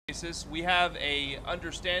basis. We have a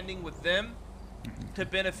understanding with them to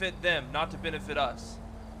benefit them, not to benefit us.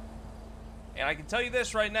 And I can tell you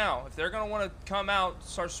this right now, if they're going to want to come out,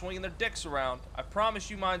 start swinging their dicks around, I promise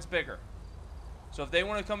you mine's bigger. So if they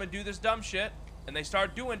want to come and do this dumb shit, and they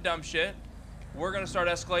start doing dumb shit, we're going to start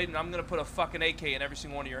escalating, and I'm going to put a fucking AK in every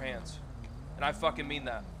single one of your hands. And I fucking mean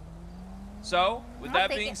that. So, with that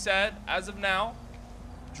being said, as of now,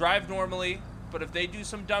 drive normally, but if they do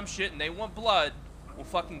some dumb shit and they want blood, we'll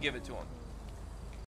fucking give it to them.